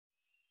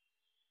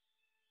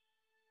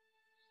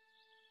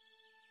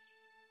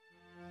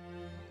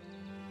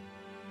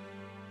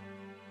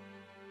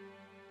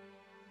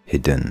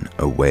Hidden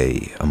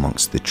away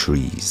amongst the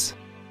trees,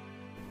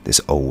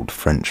 this old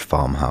French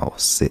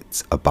farmhouse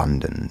sits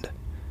abandoned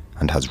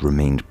and has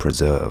remained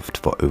preserved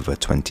for over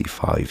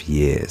 25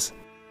 years.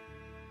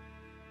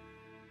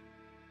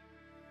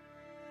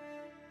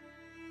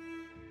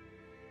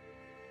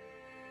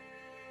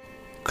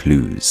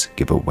 Clues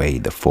give away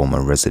the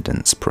former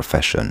residents'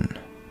 profession.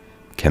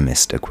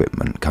 Chemist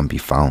equipment can be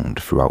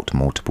found throughout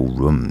multiple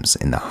rooms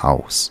in the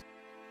house.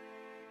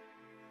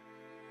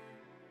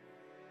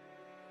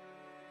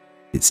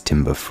 Its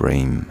timber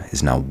frame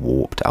is now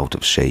warped out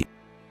of shape.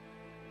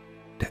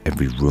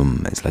 Every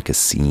room is like a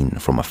scene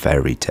from a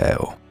fairy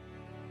tale.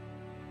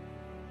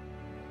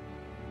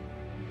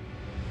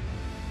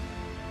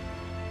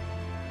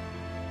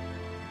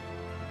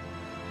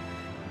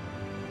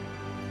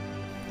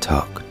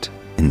 Tucked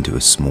into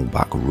a small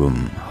back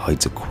room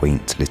hides a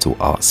quaint little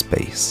art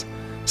space,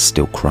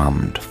 still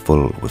crammed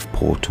full with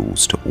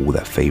portals to all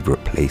their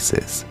favourite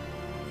places.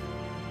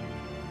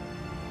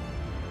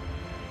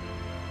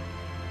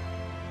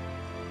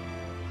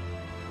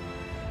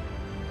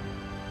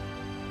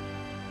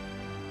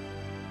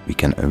 We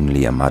can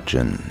only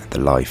imagine the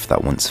life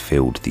that once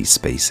filled these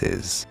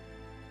spaces,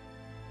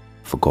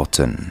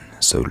 forgotten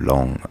so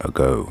long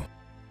ago.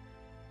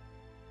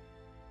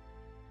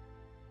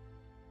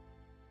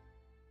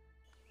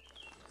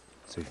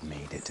 So we've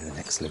made it to the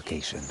next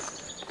location.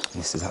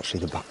 This is actually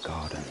the back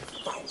garden.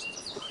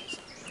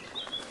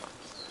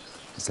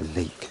 There's a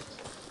lake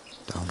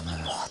down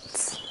there. What?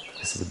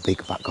 This is a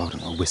big back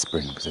garden. We're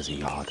whispering because there's a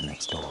yard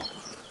next door.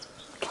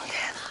 Can you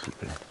hear that?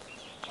 People in.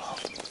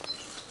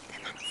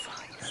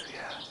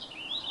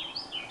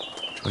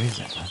 Where is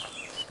it, man?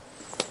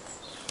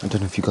 I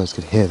don't know if you guys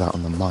could hear that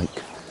on the mic,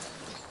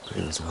 but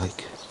it was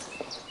like,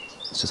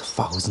 it's just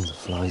thousands of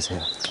flies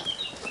here.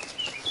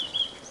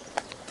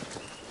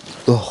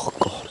 Oh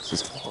God, this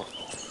is horrible.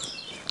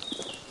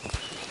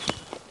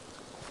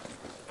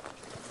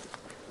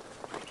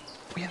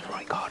 Are we in the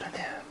right garden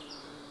here?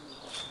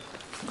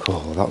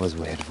 Oh, that was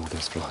weird with all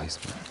those flies,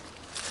 man.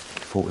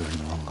 I thought we were in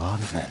the wrong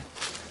garden then.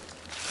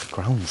 The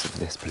grounds of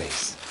this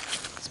place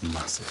is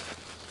massive.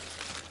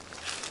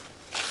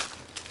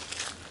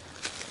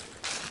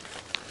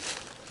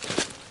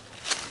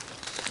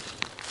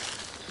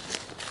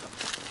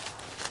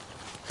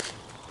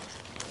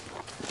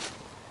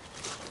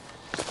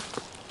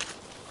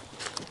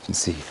 You can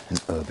see an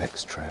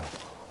Urbex trail.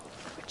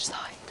 Which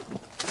side?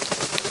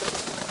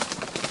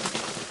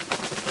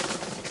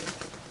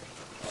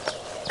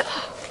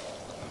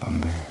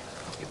 Bamboo.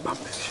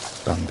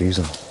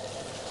 Bamboozle.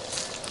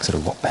 Sort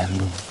of what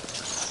bamboo?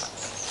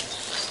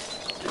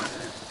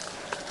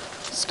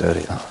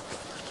 Sturdy, that.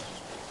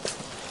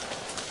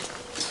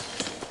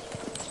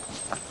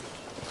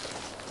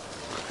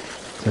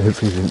 So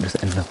hopefully we didn't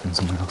just end up in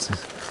someone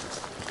else's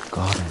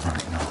garden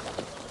right now.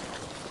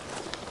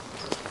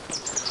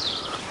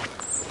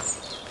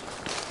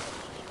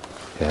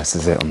 Yeah, this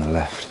is it on the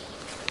left.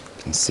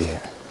 You can see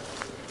it.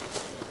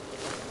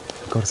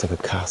 God, it's like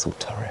a castle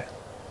turret.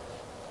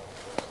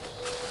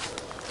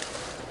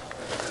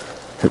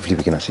 Hopefully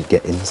we can actually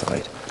get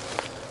inside.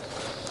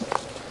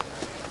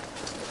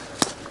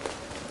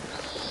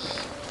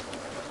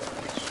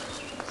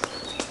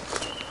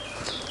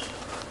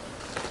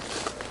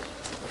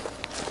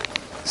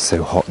 It's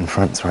so hot in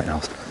France right now.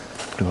 It's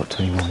about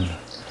 21,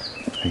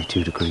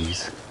 22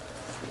 degrees.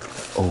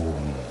 Oh,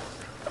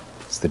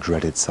 it's the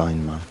dreaded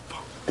sign, man.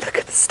 Look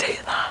at the state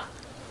of that.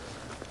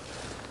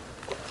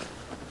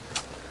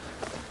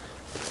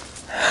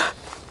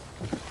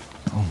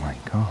 Oh my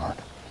God.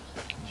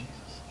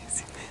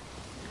 Jesus.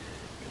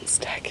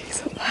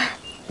 Staircase up there.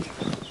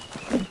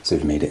 So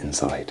we've made it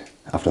inside.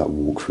 After that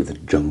walk through the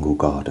jungle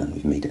garden,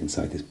 we've made it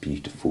inside this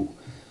beautiful,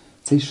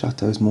 I'd say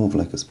chateau is more of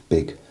like a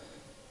big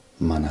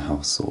manor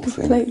house sort of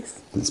thing.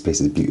 Place. This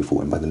place is beautiful,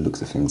 and by the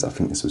looks of things, I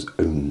think this was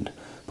owned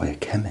by a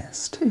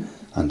chemist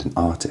and an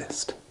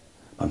artist.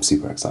 I'm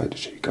super excited to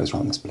show you guys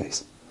around this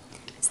place.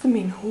 It's the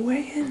main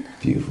hallway in.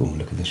 Beautiful,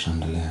 look at the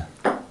chandelier.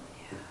 Yeah.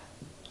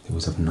 They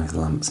always have nice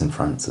lamps in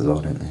France as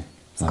well, don't they?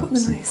 It's got the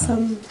nice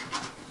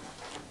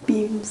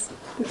beams,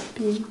 with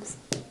beams.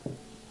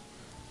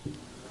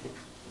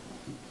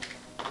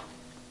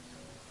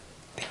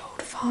 The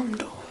old farm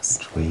doors.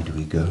 Which way do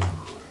we go?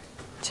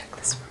 Check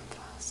this room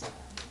first.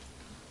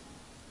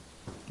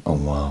 Oh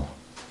wow.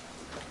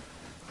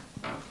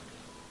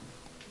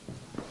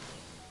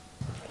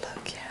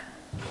 Look, yeah.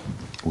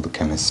 All the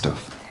chemist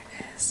stuff. There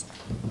it is.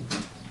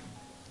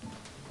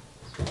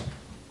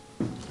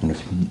 And if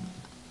you...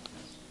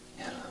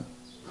 Yeah,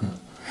 look.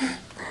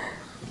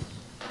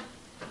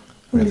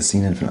 I've never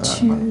seen anything like that.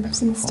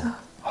 Tubes and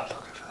stuff. Oh,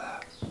 look over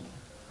there.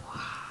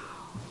 Wow.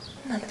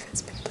 None of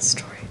it's been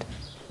destroyed.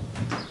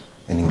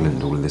 In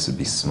England, all of this would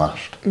be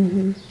smashed.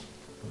 Mm-hmm.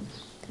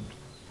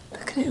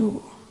 Look at it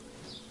all.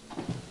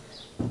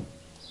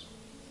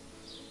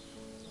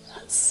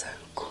 That's so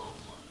cool.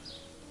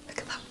 Look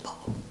at that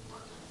bowl.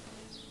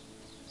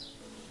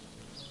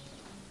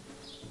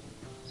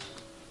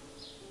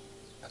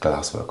 The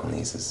glasswork on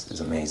these is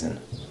amazing.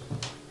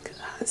 Look at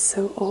that, it's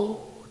so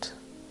old.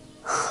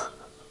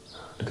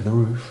 at the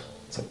roof.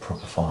 It's like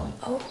proper farm.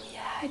 Oh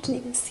yeah, I didn't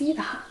even see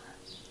that.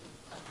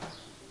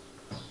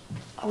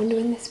 I wonder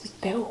when this was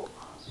built.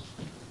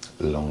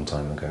 A long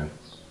time ago.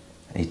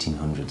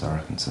 1800s, I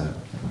reckon, so.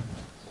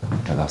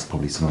 Yeah, that's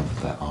probably some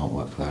of their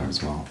artwork there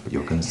as well. But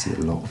you're going to see a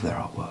lot of their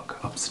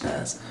artwork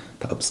upstairs.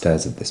 The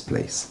upstairs of this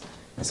place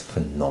is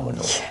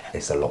phenomenal. Yeah.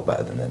 It's a lot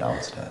better than the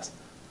downstairs.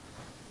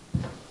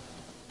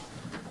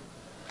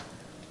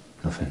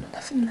 Nothing.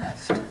 Nothing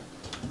left.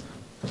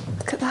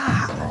 Look at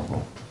that.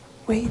 Marble.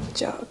 Wade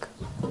jug.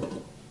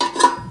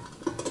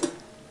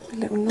 A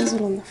little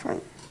nozzle on the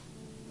front.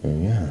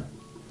 Oh yeah.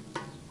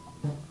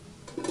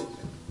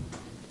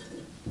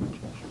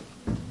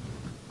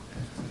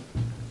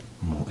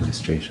 More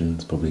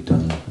illustrations probably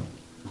done.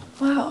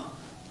 Wow.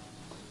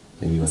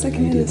 Maybe it's when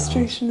like an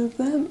illustration of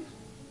them.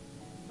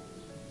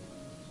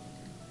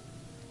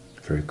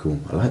 Very cool.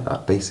 I like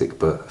that. Basic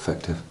but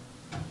effective.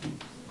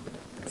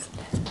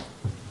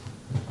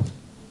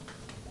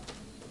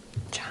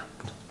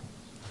 Jammed.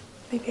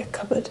 Maybe a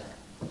cupboard.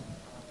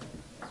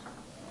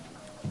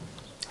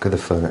 Look at the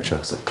furniture.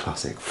 It's like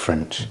classic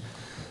French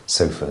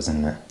sofas,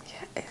 isn't it?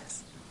 Yeah, it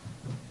is.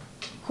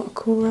 What a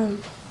cool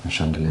room. A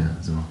chandelier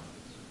as well.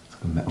 It's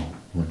like a metal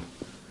one.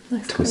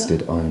 Nice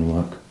Twisted colour.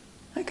 ironwork.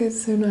 That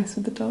goes so nice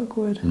with the dark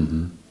wood.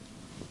 Mm-hmm.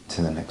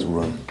 To the next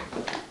room.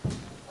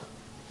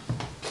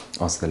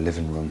 Oh, it's the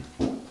living room.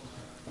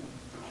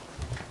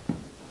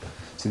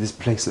 See, this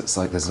place looks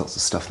like there's lots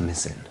of stuff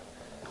missing.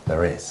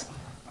 There is.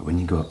 But when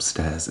you go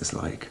upstairs, it's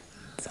like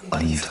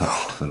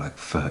untouched for like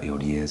 30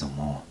 odd years or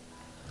more.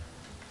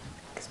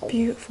 It's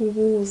beautiful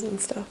walls and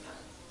stuff.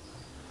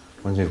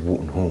 Reminds me of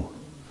Walton Hall.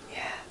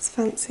 Yeah, it's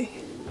fancy.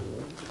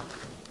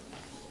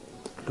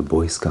 The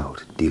Boy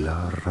Scout de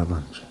la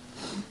Revanche.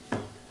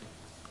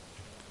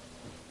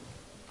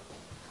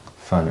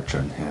 Furniture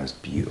in here is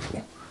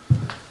beautiful.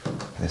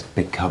 This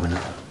big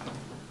cabinet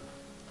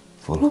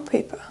full.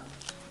 Wallpaper.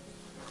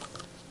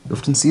 You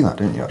often see that,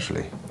 don't you,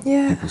 actually?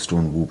 Yeah. People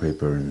storing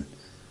wallpaper in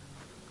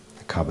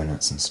the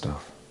cabinets and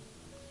stuff.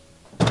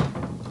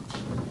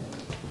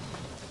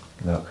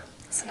 Look.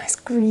 It's a nice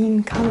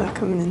green colour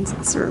coming into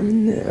this room,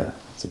 isn't it? Yeah,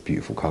 it's a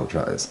beautiful couch,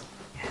 that is.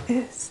 Yeah, it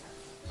is.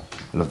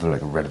 I love the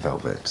like red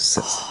velvet. It just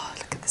sits Oh,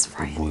 look at this the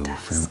writing royal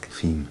desk.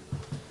 theme.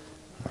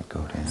 Oh my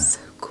god, yeah. So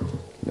cool.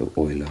 Little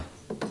oiler.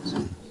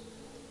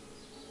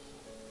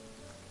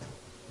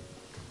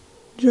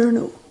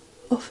 Journal.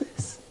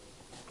 Office.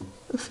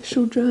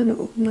 Official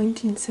journal,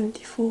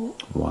 1974.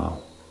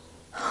 Wow.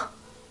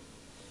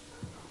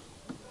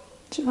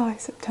 July,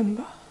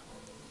 September.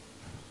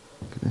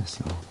 Look at this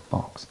little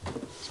box.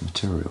 It's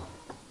material.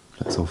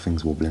 That's all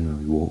things wobbling when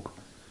we walk.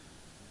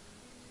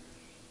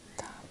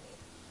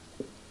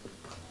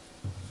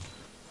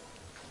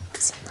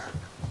 What's in that?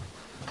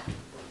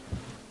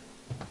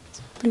 It's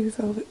a blue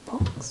velvet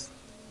box.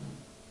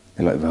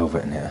 They like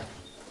velvet in here.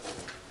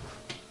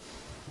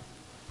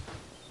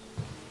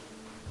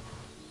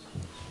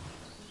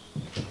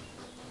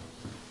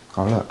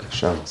 Oh look,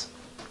 shells.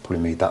 Probably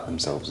made that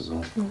themselves as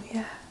well. Oh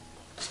yeah.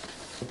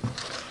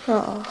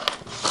 Oh.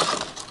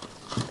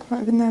 Might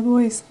have been there,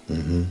 boys.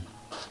 Mm-hmm.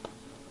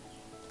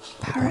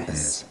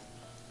 Paris.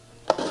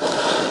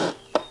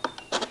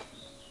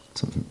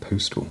 Something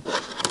postal.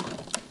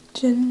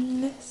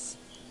 Journalist.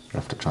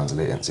 We'll have to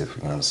translate it and see if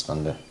we can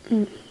understand it.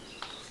 Mm.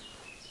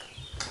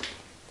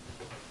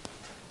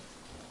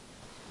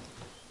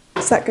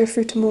 Does that go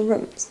through to more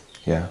rooms?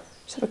 Yeah.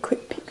 Just have a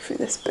quick peek through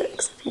this bit,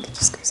 'cause I think it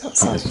just goes I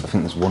outside. think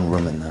there's one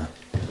room in there.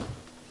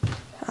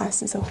 Ah,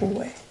 this is a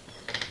hallway.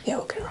 Yeah,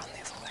 we'll go around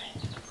the other way.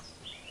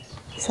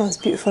 It sounds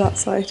beautiful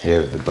outside.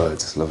 Here with the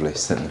birds, it's lovely.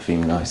 Setting the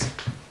theme nice.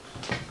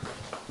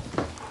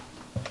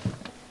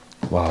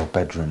 Wow,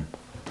 bedroom.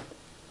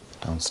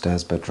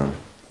 Downstairs bedroom.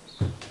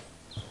 I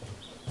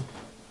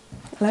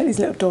like these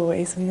little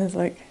doorways and there's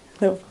like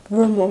a little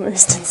room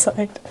almost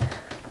inside.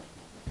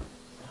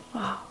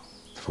 Wow.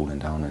 It's falling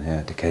down in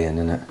here, decaying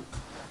in it.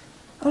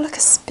 Oh, like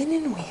a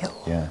spinning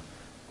wheel. Yeah,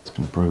 it's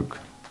been broke.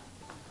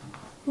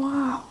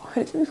 Wow, I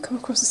didn't think we've come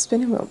across a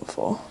spinning wheel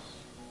before.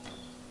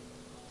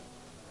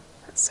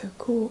 That's so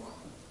cool.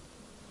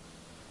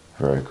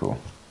 Very cool.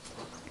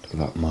 Look at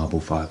that marble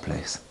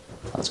fireplace.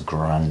 That's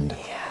grand.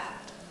 Yeah.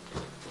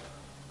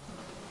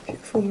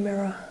 Beautiful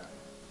mirror.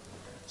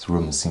 This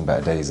room has seen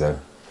better days though.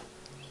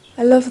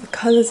 I love the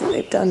colours that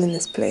they've done in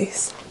this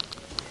place.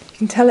 You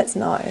can tell it's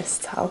an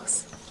artist's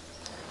house.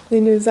 They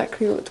knew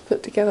exactly what to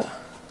put together.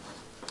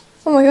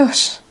 Oh my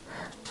gosh.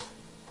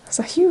 That's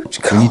a huge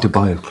clock. We need to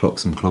buy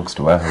some clogs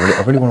to wear.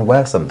 I really want to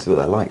wear some, see what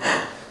they're like.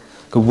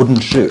 Like a wooden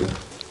shoe.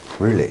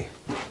 Really.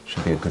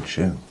 Should be a good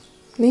shoe.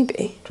 Maybe.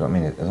 Do you know what I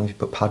mean? As long as you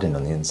put padding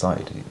on the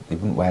inside, they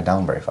wouldn't wear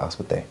down very fast,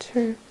 would they?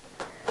 True.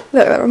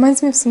 Look, that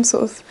reminds me of some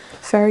sort of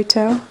fairy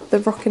tale. The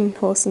rocking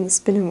horse and the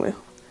spinning wheel.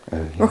 Oh,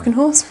 yeah. Rocking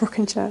horse,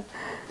 rocking chair.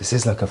 This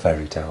is like a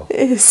fairy tale.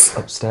 It is.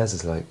 Upstairs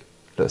is like,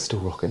 look, it's still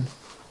rocking.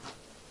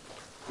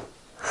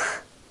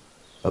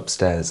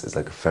 Upstairs is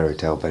like a fairy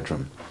tale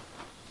bedroom.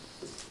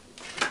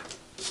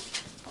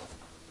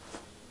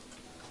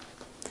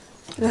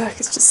 Look,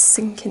 it's just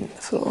sinking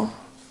the floor.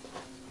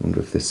 I wonder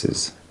if this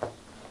is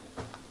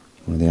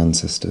One of the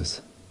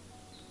ancestors.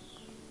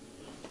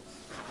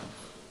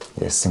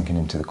 Yeah, it's sinking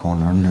into the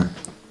corner, isn't it?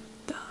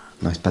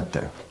 Nice bed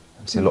though.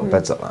 I see a lot of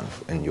beds like that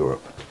in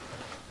Europe.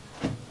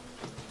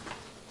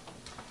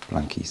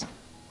 Blankies.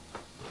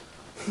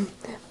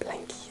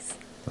 Blankies.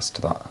 That's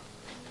to that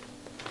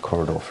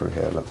corridor through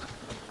here, look.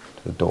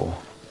 To the door.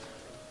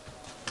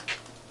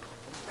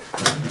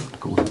 Look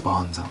at all the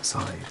barns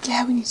outside.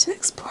 Yeah, we need to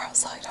explore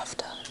outside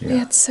after. Yeah. We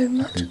had so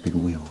much. Those big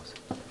wheels.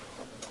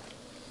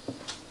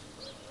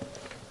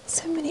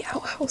 So many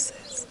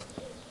outhouses.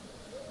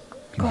 You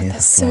can God, hear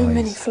there's the so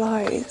many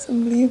flies. flies.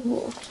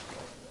 Unbelievable.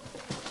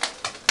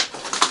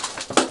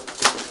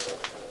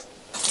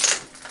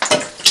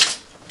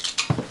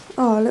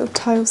 Oh, a little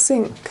tile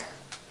sink.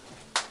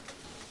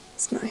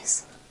 It's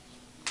nice.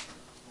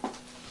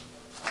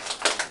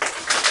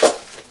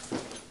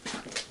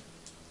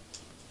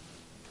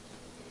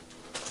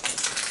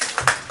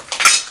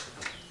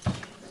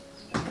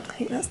 I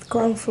think that's the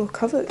ground floor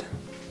covered.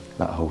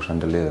 That whole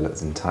chandelier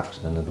looks intact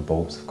and none of the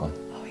bulbs have gone.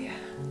 Oh yeah.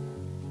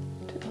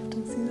 Don't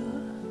often see that.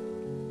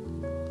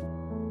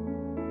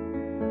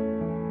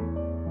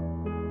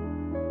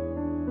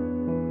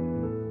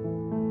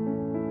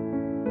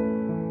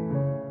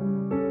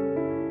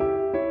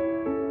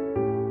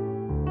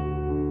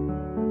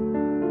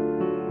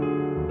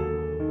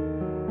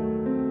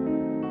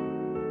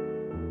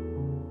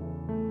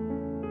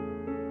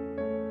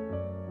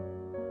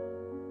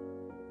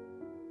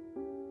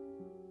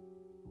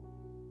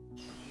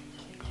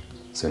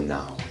 So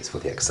now is for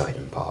the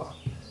exciting part,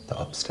 the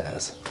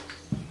upstairs.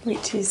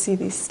 Wait till you see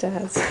these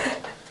stairs.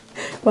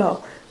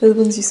 Well, they're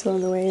the ones you saw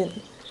on the way in.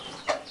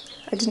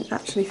 I didn't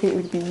actually think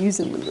we'd be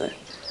using them though.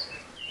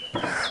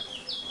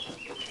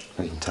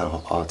 You can tell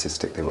how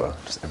artistic they were.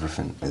 Just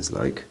everything is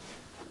like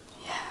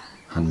Yeah.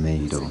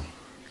 handmade or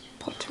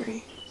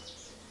Pottery.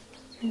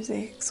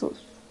 Mosaic sort of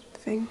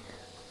thing.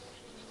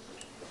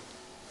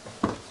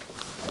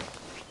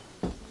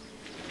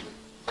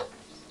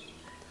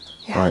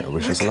 Yeah, right. I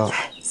wish us look luck.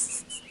 at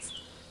this.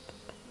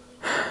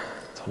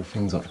 This whole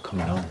thing's not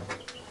coming on.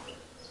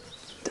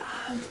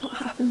 Damn, what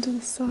happened to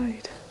the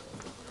side?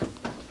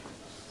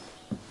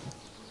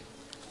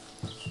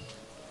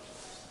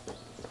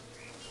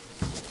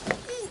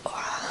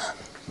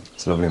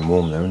 It's lovely and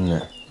warm though, isn't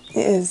it?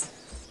 It is.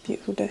 It's a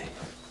beautiful day.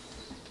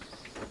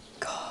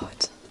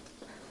 God.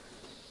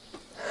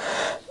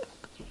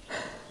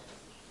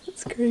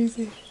 It's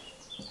crazy.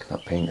 Look at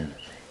that painting.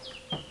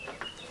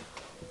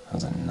 That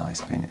was a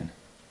nice painting.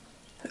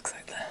 Looks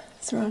like the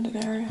surrounding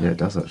area. Yeah, it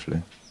does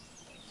actually.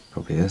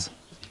 Probably is.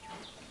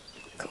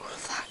 Look at all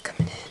of that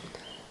coming in.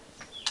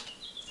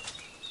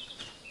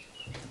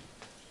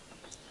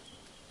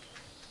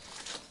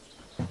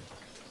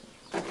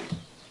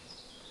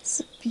 It's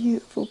a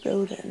beautiful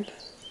building.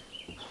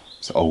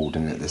 It's old,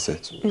 isn't it? This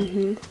is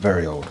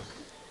very old.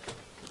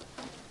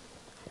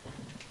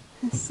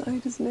 This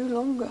side is no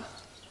longer.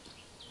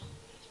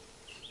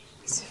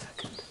 Let's see if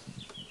I can.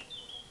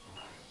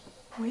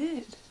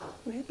 Weird.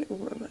 Weird little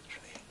room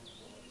actually.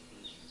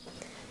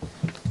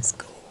 Let's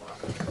go.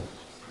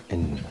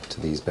 Into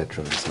these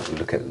bedrooms, if you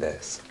look at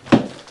this.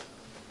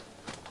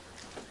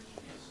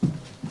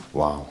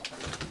 Wow.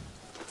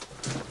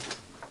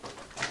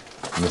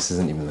 And this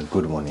isn't even the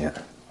good one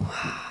yet.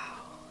 Wow.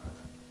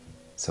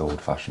 So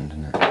old-fashioned,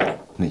 isn't it?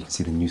 And you can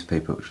see the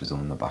newspaper which was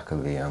on the back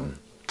of the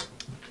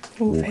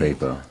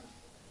wallpaper.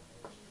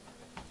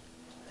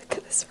 Look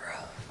at this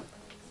room.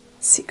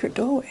 Secret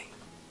doorway.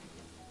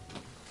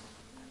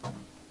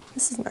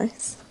 This is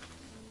nice.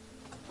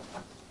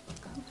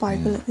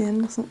 Bible at the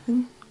end or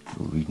something.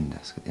 Little reading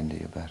desk at the end of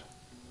your bed.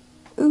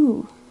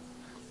 Ooh.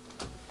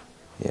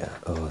 Yeah.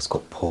 Oh, it's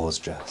got paws,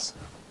 Jess.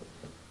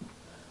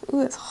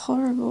 Ooh, it's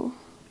horrible.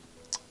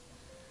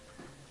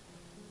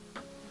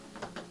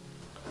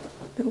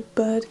 Little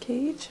bird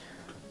cage.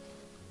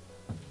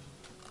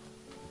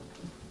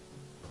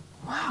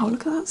 Wow,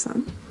 look at that,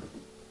 Sam.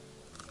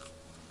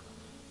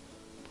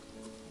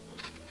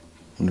 I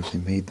wonder if they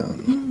made that. I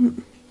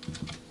wonder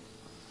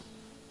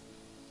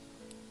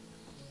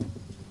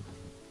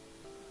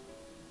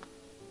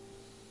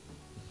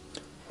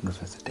if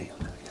there's a date on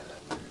there.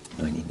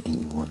 Yeah,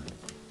 1981.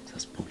 So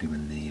that's probably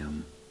when they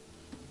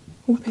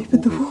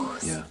Wallpapered the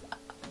walls. Yeah.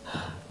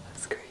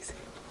 That's crazy.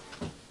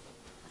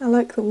 I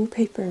like the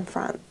wallpaper in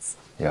France.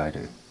 Yeah, I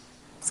do.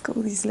 It's got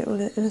all these little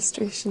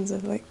illustrations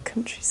of like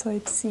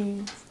countryside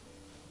scenes.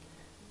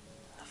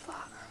 I love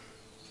that.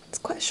 It's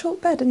quite a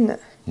short bed, isn't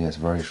it? Yeah, it's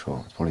very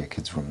short. It's probably a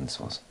kid's room. This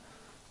was.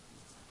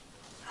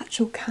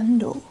 Actual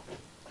candle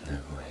No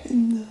way.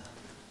 in the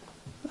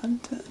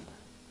lantern.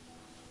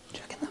 Do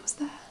you reckon that was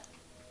there?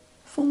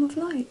 A form of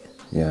light?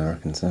 Yeah, I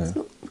reckon so. It's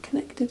not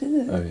connected, is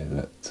it? Oh yeah,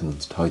 look,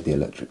 someone's tied the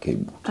electric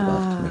cable to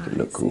that to make it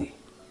look I cool. see.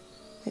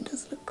 It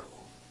does look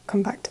cool.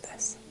 Come back to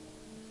this.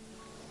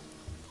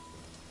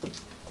 Look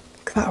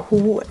at that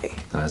hallway.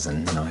 That is a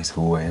nice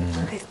hallway,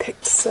 isn't it? They've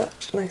picked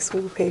such nice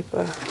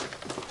wallpaper.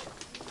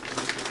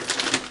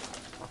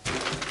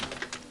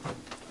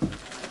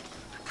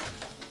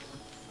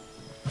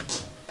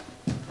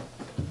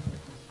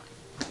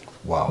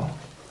 Wow.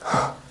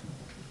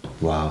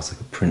 Wow, it's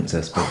like a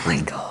princess bedroom. Oh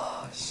my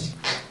gosh.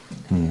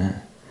 Isn't it?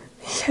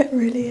 Yeah, it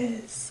really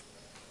is.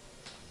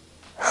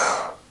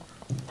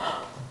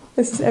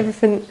 This is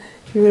everything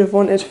you would have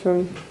wanted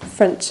from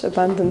French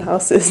abandoned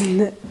houses,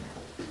 isn't it?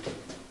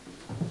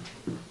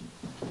 I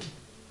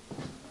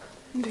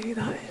wonder who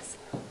that is.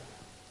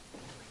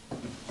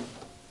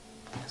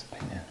 It's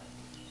painted.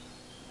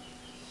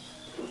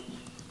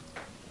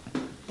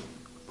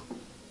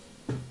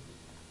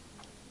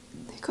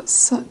 They've got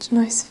such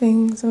nice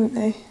things, haven't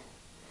they?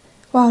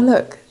 Wow,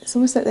 look, it's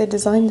almost like they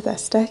designed their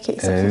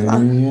staircase off of that.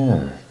 Oh,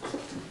 yeah.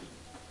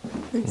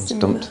 Very Just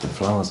similar. dumped the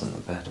flowers on the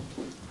bed.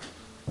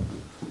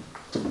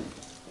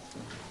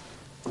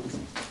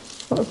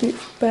 What a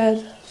beautiful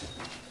bed.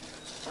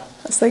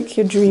 That's like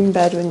your dream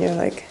bed when you're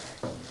like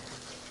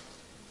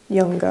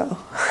young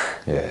girl.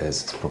 Yeah, it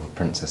is. It's a proper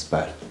princess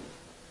bed.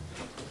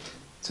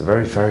 It's a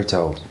very fairy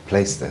tale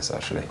place, this,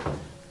 actually.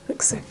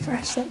 Looks so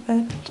fresh, that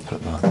bed. Let's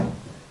put it back.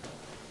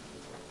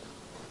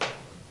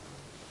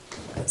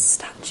 That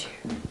statue.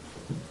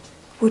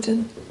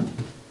 Wooden.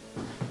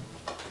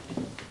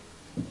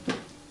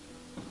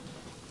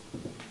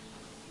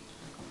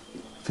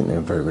 I think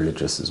they're very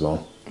religious as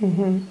well.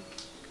 Mm-hmm.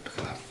 Look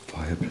at that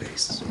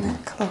fireplace as well. And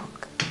that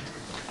clock.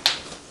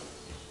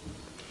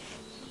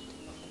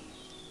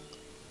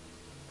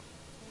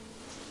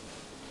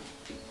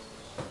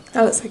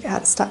 That looks like it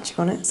had a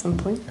statue on it at some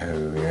point.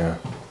 Oh, yeah.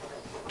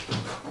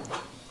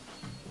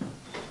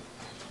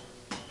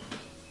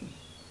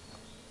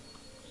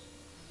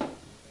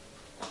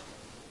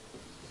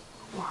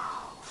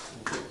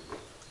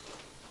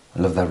 I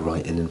love that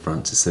writing in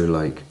front. It's so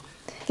like,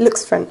 It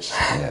looks French.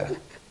 yeah.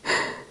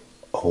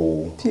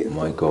 Oh Beautiful.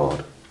 my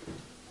god.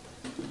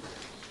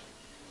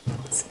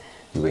 What's in it?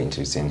 You're waiting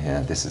till it's in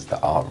here. This is the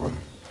art room.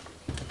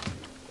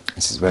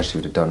 This is where she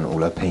would have done all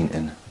her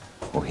painting.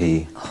 Or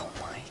he. Oh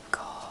my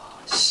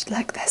gosh.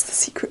 Like there's the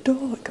secret door.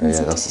 It Oh, comes yeah,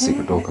 into that's the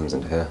secret door here. comes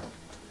into here.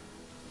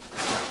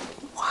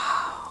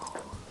 Wow.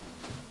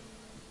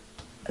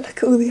 Look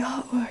at all the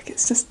artwork.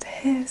 It's just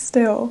here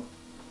still.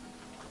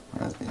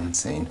 That's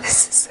insane.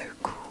 This is so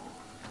cool.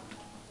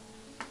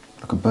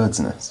 Like a bird's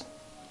nest.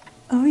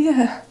 Oh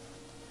yeah.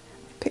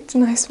 Picked a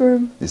nice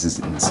room. This is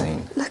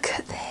insane. Look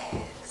at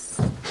this.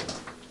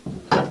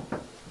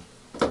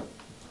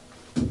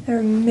 They're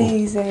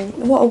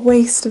amazing. What a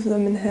waste of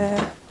them in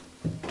here.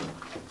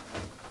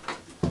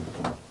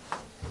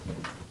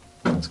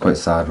 It's quite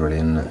sad, really,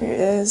 isn't it? It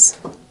is.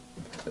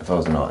 If I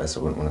was an artist, I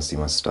wouldn't want to see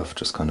my stuff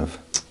just kind of.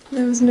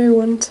 There was no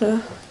one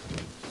to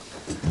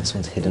This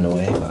one's hidden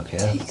away back here.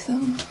 take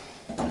them.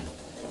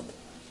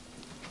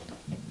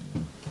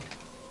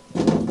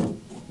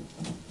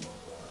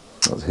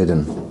 That's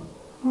hidden.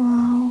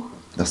 Wow.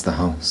 That's the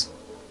house.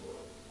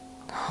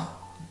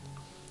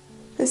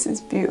 This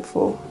is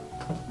beautiful.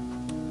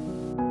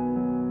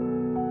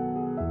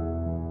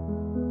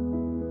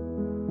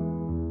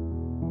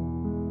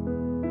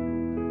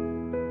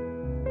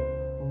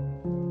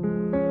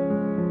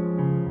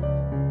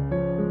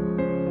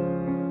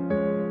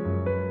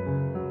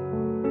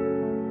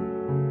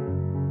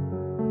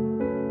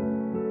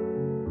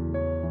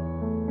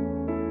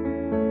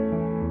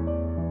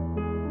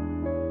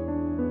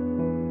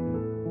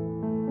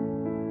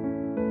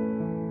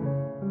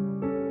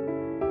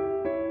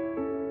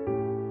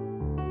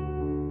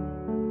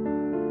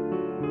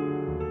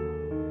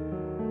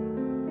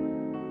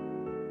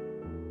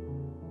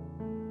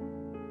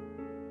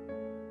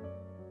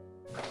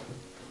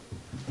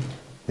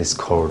 This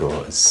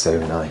corridor is so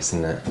nice,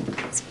 isn't it?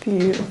 It's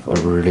beautiful.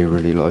 I really,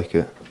 really like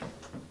it.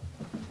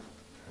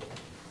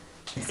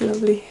 These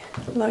lovely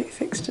light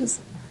fixtures.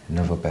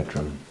 Another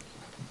bedroom.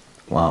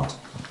 Wow.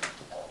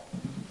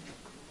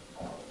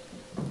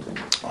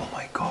 Oh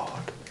my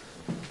god.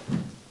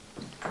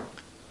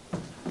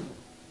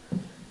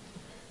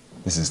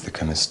 This is the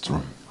chemist's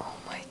room. Oh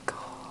my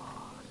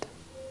god.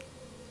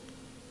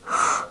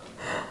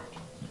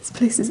 This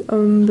place is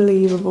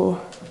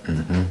unbelievable.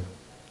 Mm-hmm.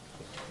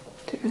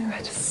 Don't know where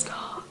to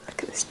start.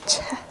 Look at this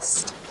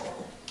chest.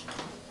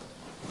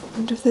 I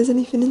wonder if there's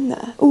anything in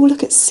there. Oh,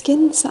 look at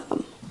skin,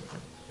 Sam.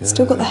 It's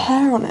still got the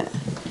hair on it.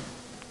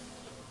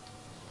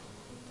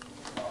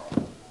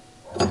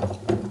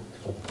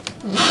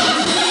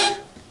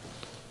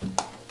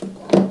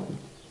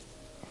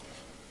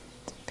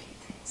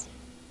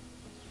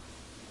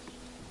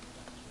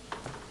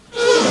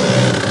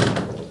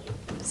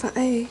 Is that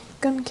a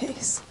gun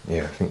case?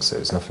 Yeah, I think so.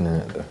 There's nothing in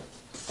it though.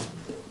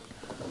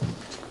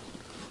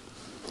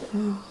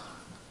 Oh.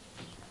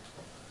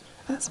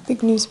 That's a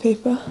big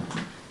newspaper.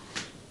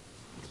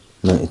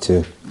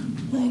 92.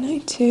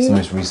 992. It's the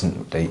most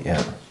recent date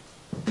yet.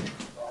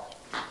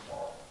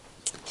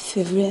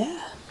 Février.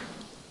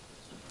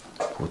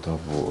 Por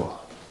favor.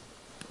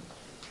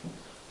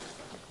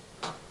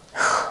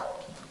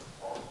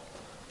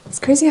 It's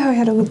crazy how he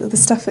had all the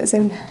stuff at his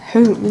own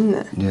home, isn't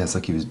it? Yeah, it's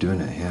like he was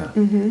doing it here.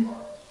 Mm-hmm.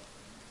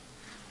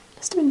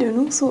 Must have been doing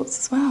all sorts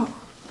as well.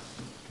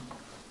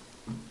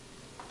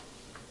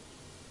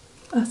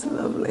 That's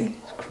lovely.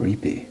 It's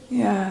creepy.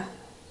 Yeah.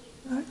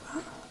 I like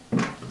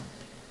that.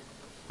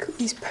 Look at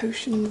these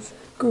potions,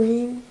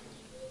 green,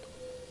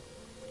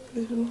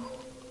 blue.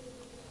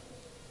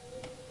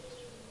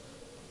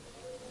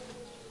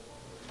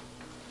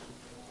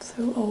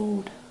 So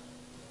old.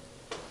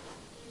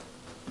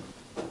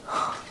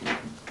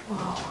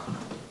 Wow.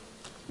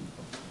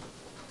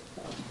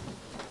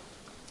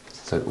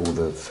 So all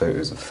the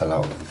photos have fell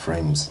out of the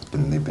frames,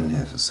 but they've been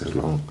here for so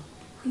long.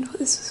 I wonder what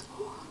this is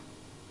for.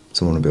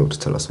 Someone will be able to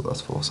tell us what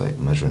that's for, say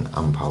measuring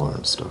amp power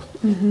and stuff.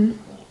 Mm-hmm.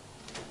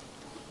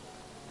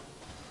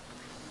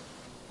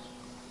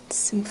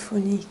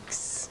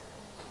 Symphoniques.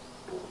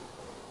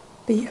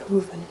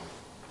 Beethoven.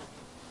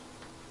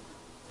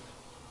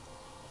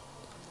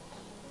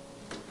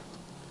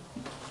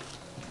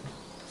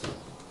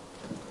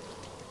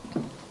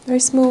 Very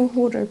small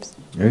wardrobes.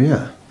 Oh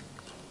yeah.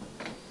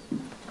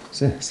 What's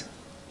this?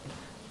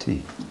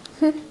 Tea.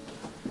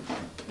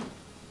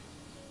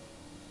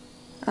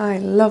 I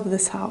love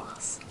this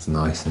house. It's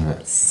nice, isn't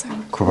it? It's so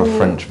Proper cool.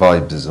 French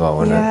vibes as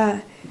well, isn't it? Yeah.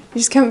 You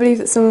just can't believe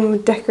that someone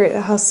would decorate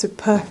their house so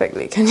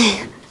perfectly, can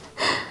you?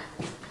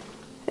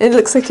 It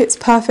looks like it's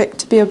perfect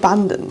to be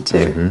abandoned too.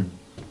 Mm-hmm.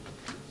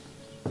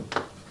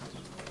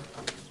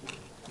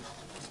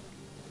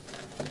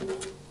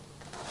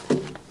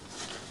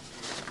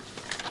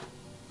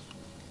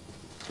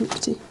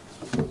 Empty.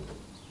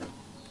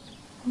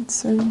 And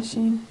sewing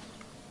machine.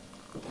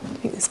 I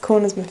think this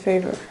corner's my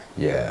favourite.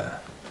 Yeah.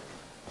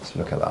 Just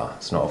look at that.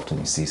 It's not often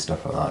you see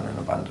stuff like that in an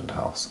abandoned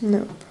house.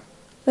 No.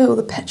 Oh, all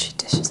the petri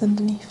dishes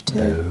underneath too.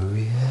 Oh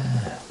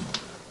yeah.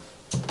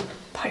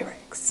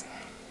 Pyrex.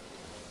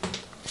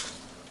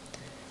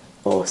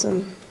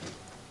 Awesome.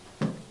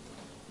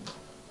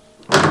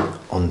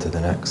 On to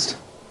the next.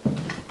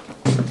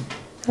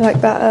 I like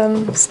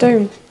that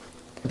stone.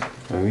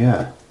 Oh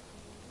yeah.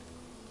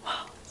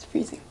 Wow, it's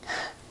freezing.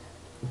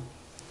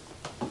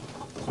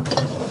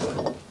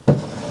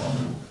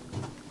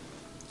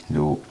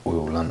 Little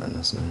oil lantern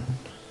or something.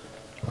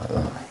 Like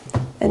that.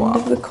 End Wow.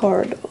 of the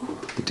corridor.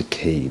 The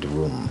decayed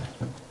room.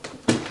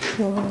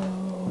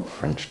 Whoa.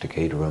 French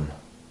decayed room.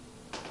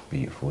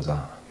 Beautiful as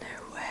that.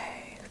 No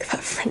way. Look at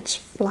that French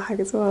flag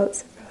as well. It's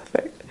so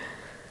perfect.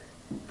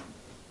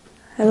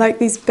 I like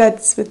these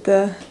beds with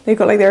they've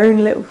got like their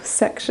own little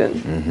section.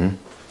 Mm-hmm.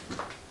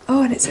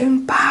 Oh, and its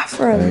own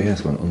bathroom. Oh yeah,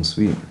 it's got an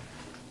ensuite.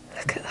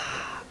 Look at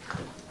that.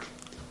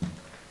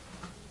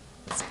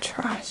 It's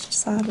trashed,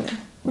 sadly.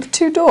 With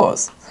 2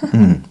 doors.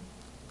 Hmm.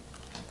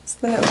 It's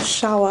the little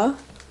shower.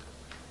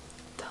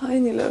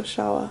 Tiny little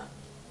shower.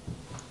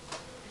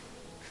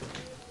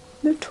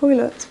 No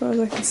toilet as far as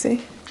I can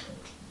see.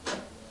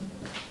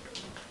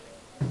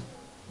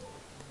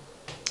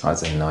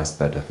 That's a nice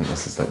bed. I think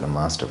this is like the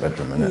master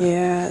bedroom, isn't it?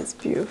 Yeah, it's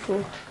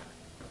beautiful.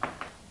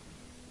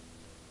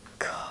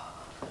 Look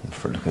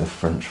at the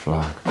French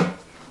flag.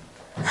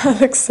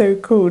 That looks so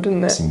cool,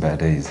 doesn't I've it? seen better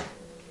days.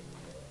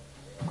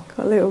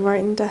 Got a little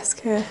writing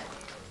desk here.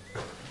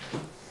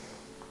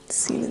 The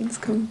ceilings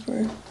come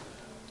through.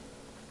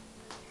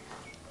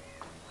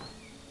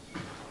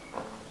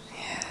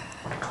 Yeah,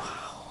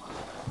 wow.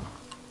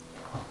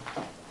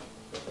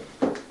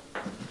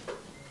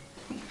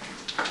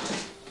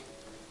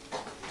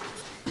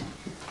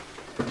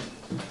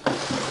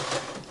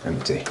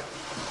 Empty.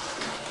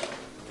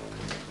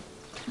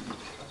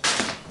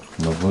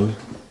 Novel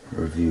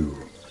review.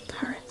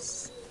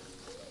 Paris.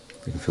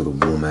 You can feel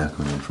the warm air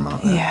coming in from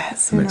out there. Yeah,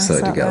 it's so I'm nice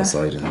excited to out get there.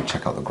 outside and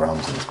check out the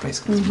grounds of this place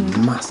because it's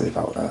massive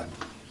out there.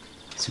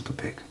 Super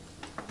big.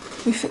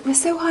 We're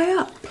so high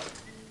up.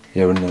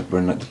 Yeah, we're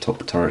in like the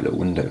top turret little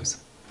windows.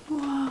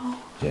 Wow.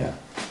 Yeah.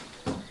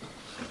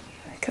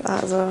 Look at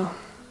that as well.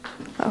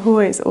 That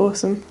hallway is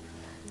awesome.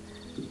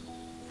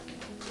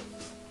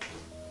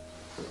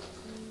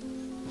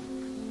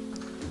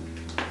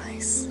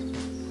 Nice.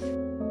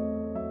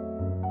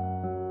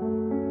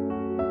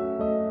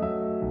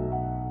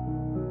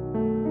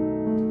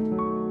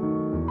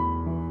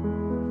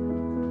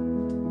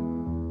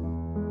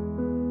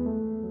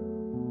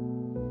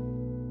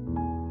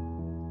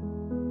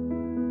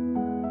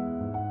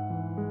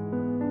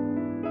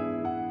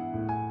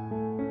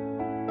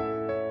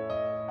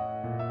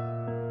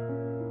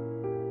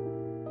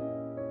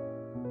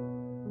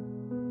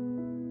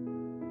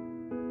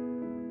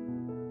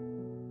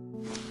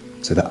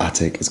 So the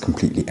attic is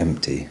completely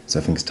empty. So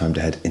I think it's time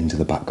to head into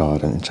the back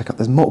garden and check out.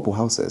 There's multiple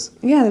houses.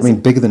 Yeah, I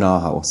mean, bigger than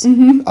our house.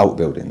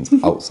 Outbuildings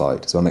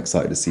outside. So I'm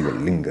excited to see what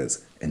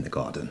lingers in the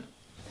garden.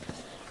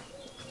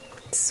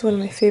 This is one of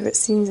my favourite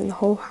scenes in the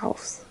whole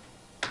house.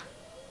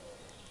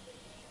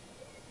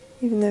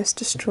 Even though it's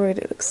destroyed,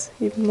 it looks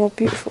even more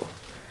beautiful.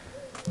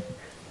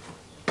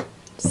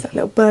 Just that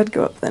little bird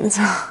go up then as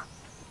well.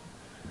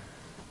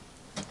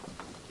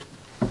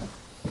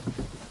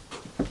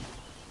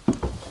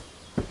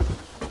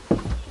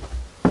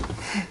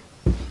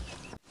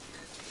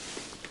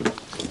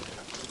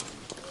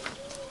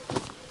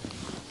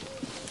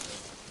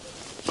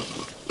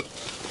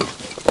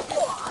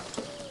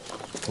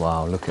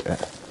 Wow, look at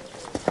it.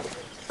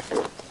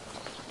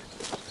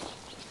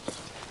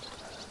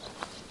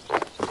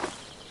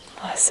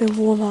 Oh, it's so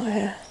warm out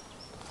here.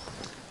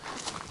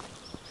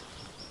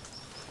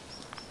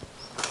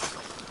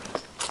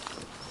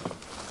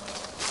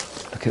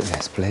 at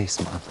this place,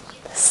 man.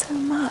 There's so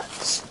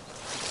much.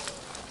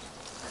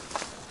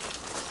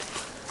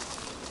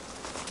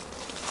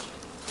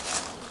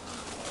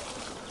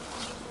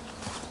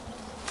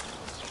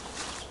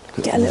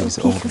 Get a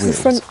little peek of the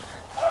front.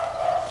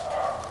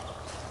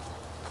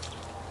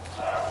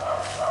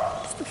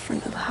 It's the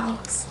front of the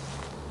house.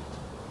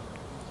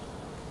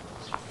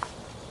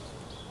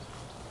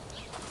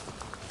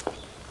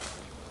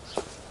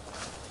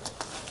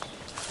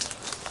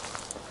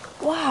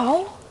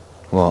 Wow.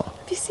 What?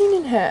 Have you seen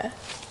in here?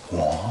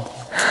 What?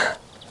 I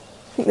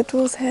think the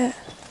door's here.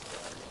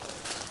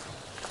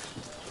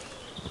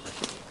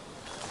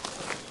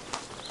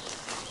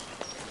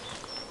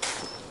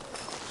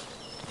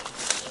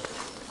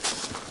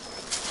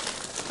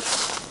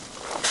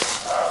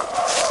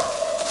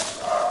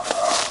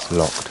 It's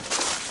locked.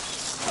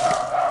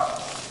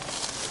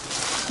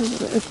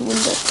 There's an open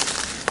window.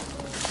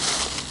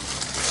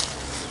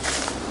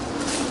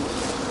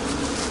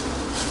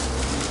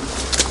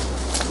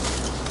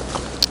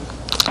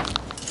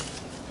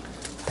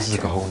 This is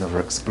like a whole other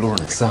explore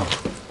in itself.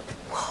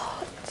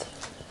 What?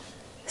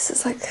 This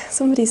is like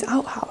somebody's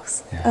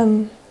outhouse.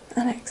 Yeah.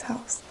 Annex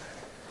house.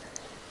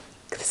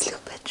 Look at this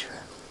little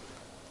bedroom.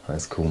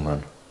 That's cool,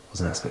 man.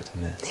 Wasn't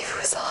expecting this. Neither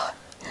was I.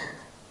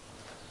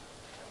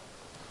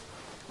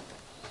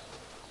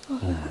 Oh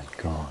my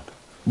god.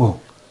 Whoa,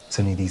 it's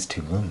only these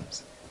 2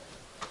 rooms.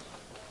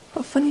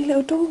 What a funny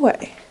little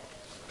doorway.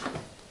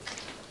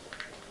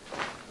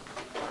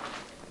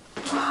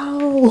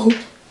 Wow.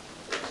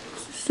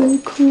 This is so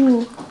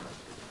cool.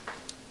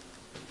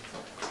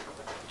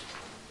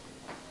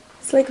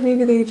 It's like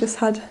maybe they just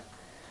had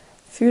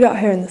food out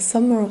here in the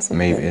summer or something.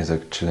 Maybe it's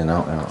like chilling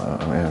out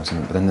here or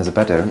something. But then there's a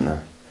bed there, isn't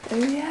there? Oh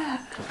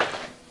yeah.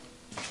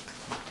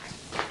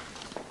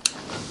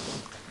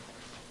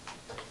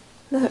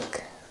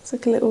 Look, it's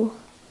like a little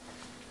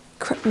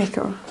crepe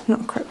maker,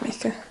 not a crepe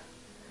maker,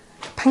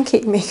 a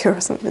pancake maker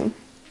or something.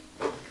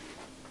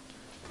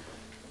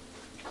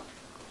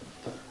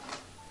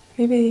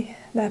 Maybe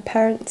their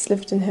parents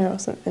lived in here or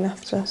something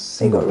after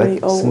they got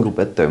really old. Single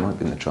bed though, might have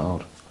been the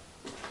child.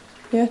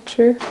 Yeah,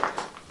 true.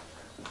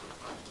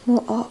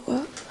 More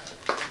artwork.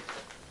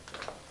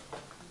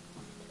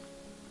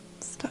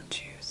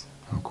 Statues.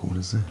 How cool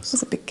is this?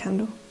 That's a big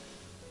candle.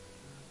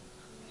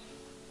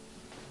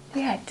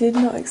 Yeah, I did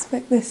not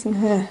expect this in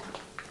here.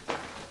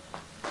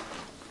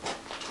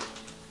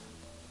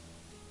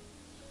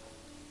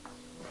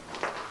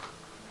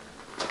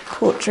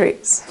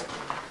 Portraits.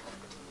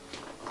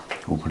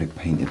 All probably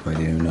painted by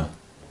the owner.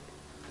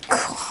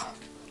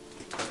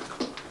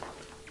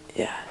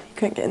 Yeah, you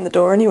couldn't get in the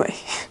door anyway.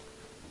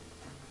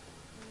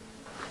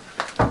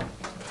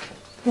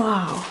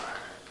 Wow.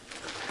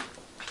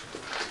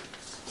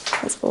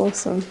 That's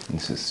awesome.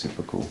 This is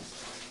super cool.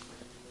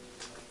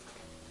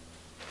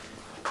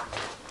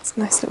 It's a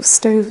nice little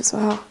stove as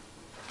well.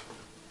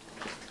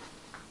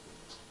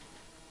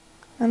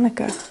 And like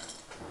a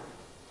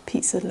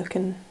pizza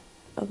looking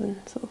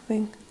oven sort of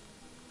thing.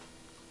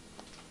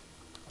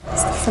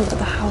 It's the front of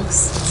the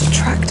house. There's a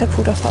tractor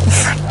pulled up at the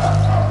front.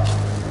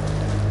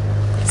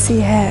 See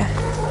here.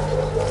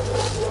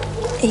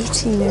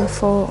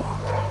 1804.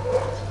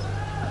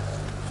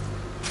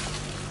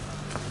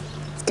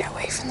 Let's get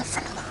away from the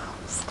front of the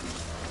house.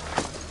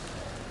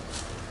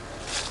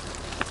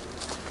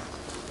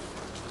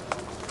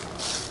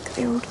 Look at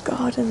the old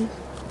garden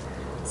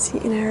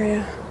seating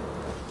area.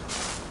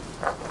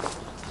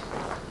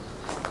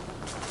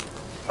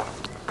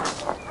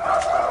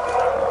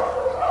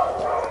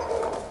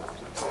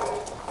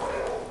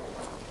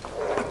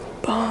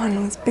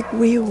 Barn with big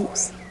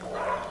wheels.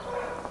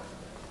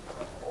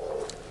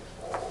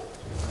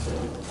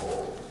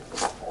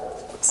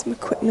 Some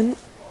equipment.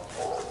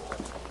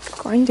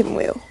 Grinding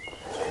wheel.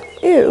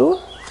 Ew.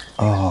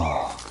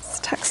 Oh. It's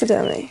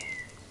taxidermy.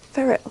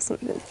 Ferret or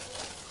something.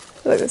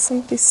 Look, there's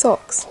somebody's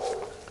socks.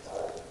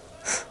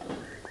 Let's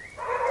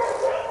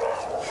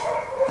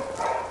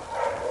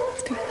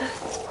go in there.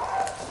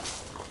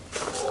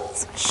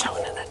 Someone's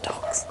shouting at their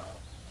dogs.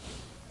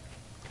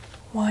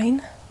 Wine.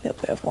 A little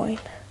bit of wine.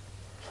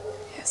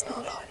 Yeah, it's not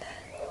a lot in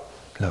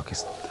there. Look,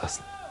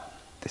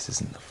 this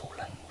isn't the full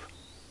length.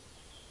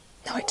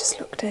 No, I just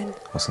looked in.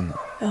 What's in there?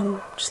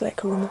 Just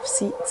like a room of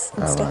seats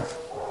and Oh, stuff. right.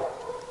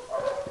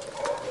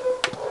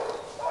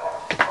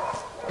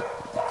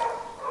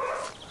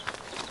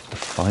 The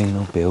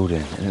final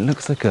building, and it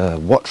looks like a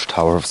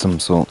watchtower of some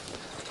sort.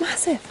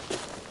 Massive.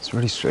 It's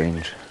really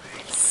strange.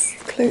 It's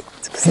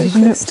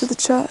close to the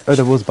church. Oh,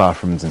 there was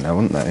bathrooms in there,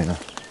 weren't there? You know.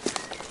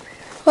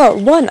 Well,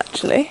 one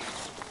actually.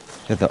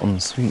 Yeah, that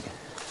ensuite.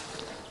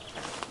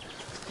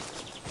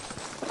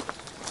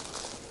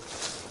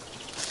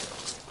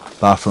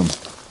 Bathroom.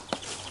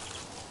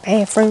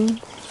 Bathroom.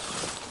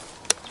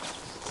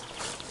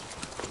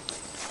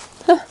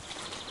 Huh.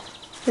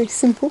 Very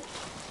simple.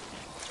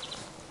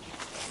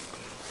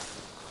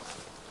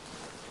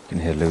 You can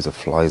hear loads of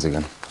flies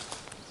again.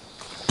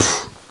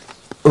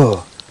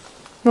 Ugh.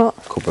 What?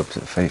 Cobwebs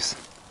at the face.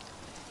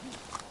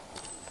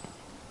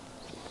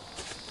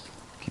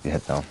 Keep your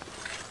head down.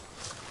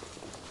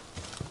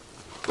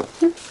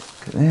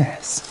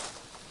 this?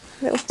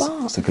 Little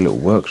bar. It's like a little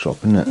workshop,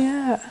 isn't it?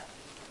 Yeah.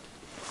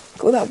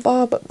 Got that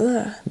barb up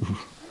there.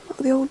 Look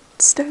at the old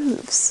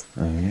stoves.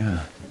 Oh,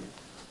 yeah.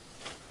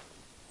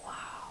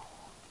 Wow.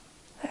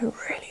 They're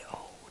really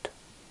old.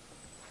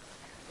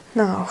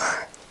 Now,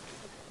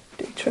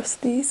 do you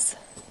trust these?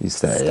 These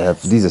stairs, yeah.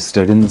 These are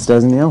stood in the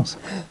stairs in the house.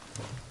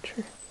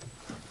 True.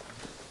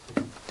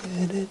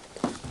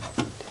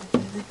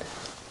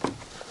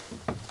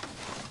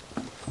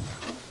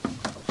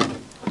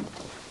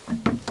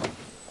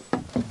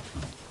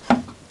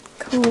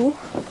 Cool.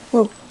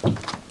 Whoa.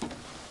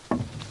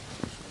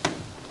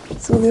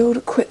 It's all the old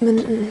equipment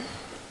and...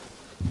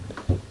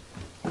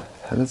 What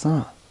the hell is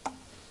that?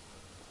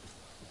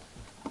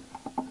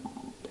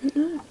 Don't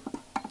know.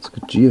 It's like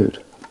a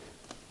geode.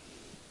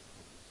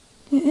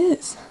 It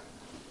is.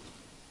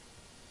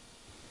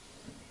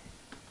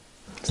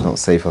 It's not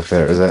safe up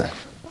here, is it?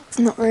 It's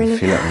not really. I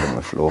feel it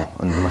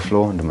under my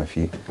floor. Under my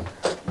feet.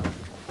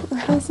 What the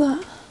hell's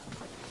that?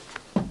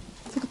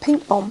 It's like a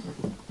pink bomb.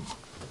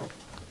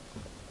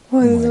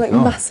 Oh, these are like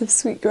God. massive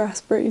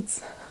sweetgrass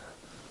braids.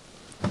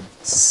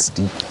 It's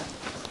steep.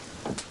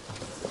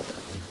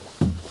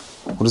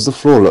 What does the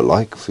floor look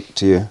like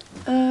to you?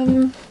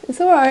 It's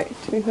alright,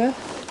 to be fair.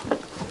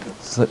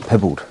 It's like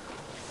pebbled.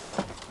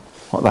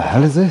 What the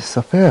hell is this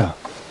up here?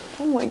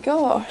 Oh my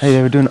gosh. Hey,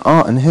 they were doing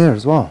art in here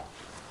as well.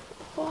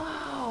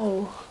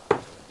 Wow.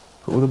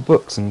 Got all the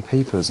books and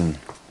papers and...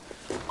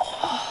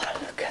 Oh,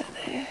 look at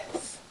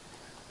this.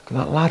 Look at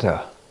that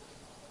ladder.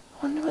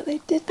 I wonder what they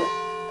did there.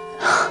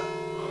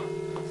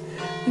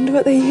 Wonder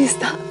what they used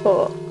that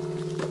for.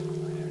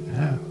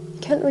 No. You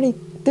can't really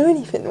do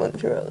anything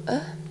once you're up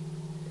there.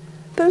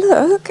 But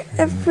look,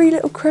 every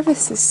little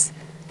crevice is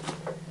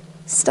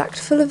stacked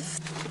full of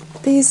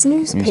these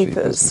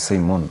newspapers. The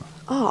same one.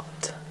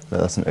 Art.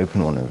 Look, that's an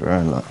open one over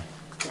there, look.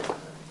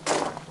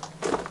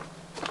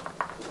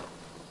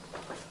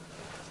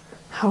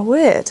 How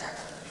weird.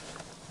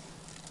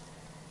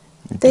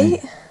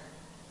 Date?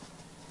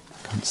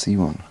 I can't see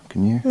one,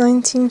 can you?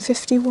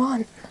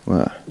 1951.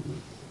 Where?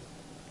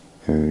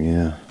 Oh,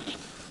 yeah.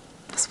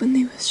 That's when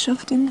they were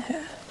shoved in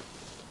here.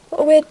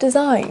 What a weird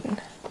design.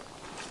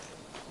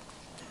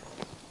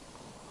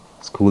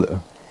 It's cool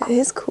though. It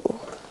is cool.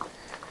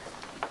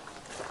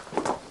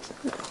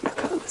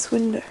 Look out this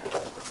window.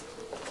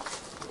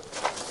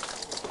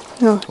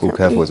 Oh, All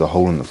careful, there's a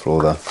hole in the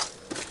floor there.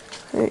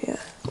 Oh yeah.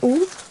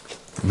 Ooh.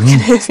 You can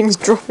hear things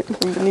dropping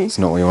from beneath. It's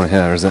not what you want to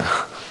hear, is it?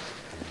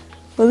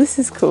 Well, this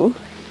is cool.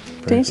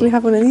 Do you usually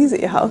have one of these at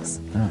your house?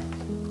 No.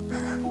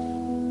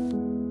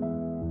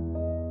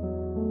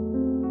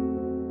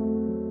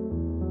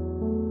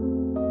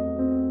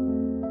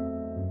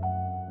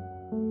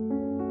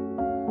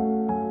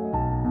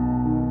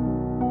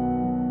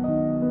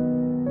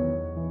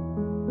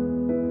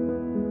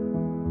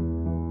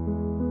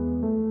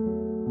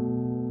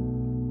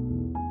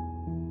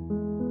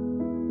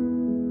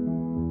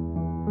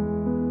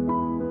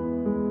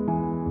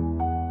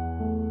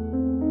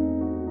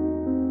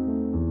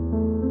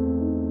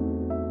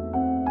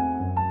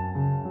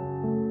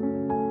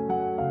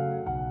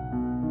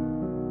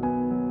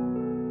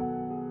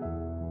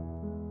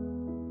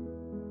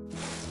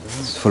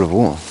 It's full of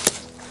water.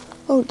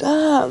 Oh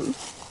damn.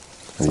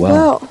 Wow.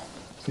 Wow.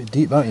 It's a bit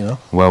deep, that, you know.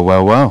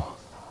 Well.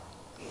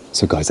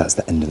 So guys, that's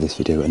the end of this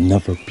video.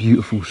 Another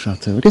beautiful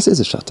chateau. I guess it is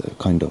a chateau,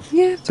 kind of.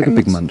 Yeah, It's like a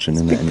big mansion,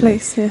 isn't it? Big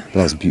place, yeah. But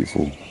that was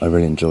beautiful. I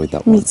really enjoyed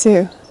that one. Me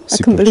too. I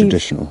Super couldn't believe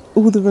traditional.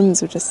 all the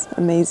rooms were just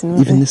amazing,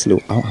 weren't Even they? this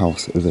little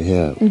outhouse over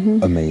here,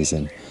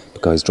 amazing.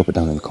 But guys, drop it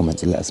down in the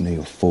comments and let us know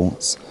your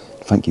thoughts.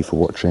 Thank you for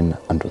watching,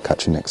 and we'll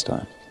catch you next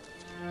time.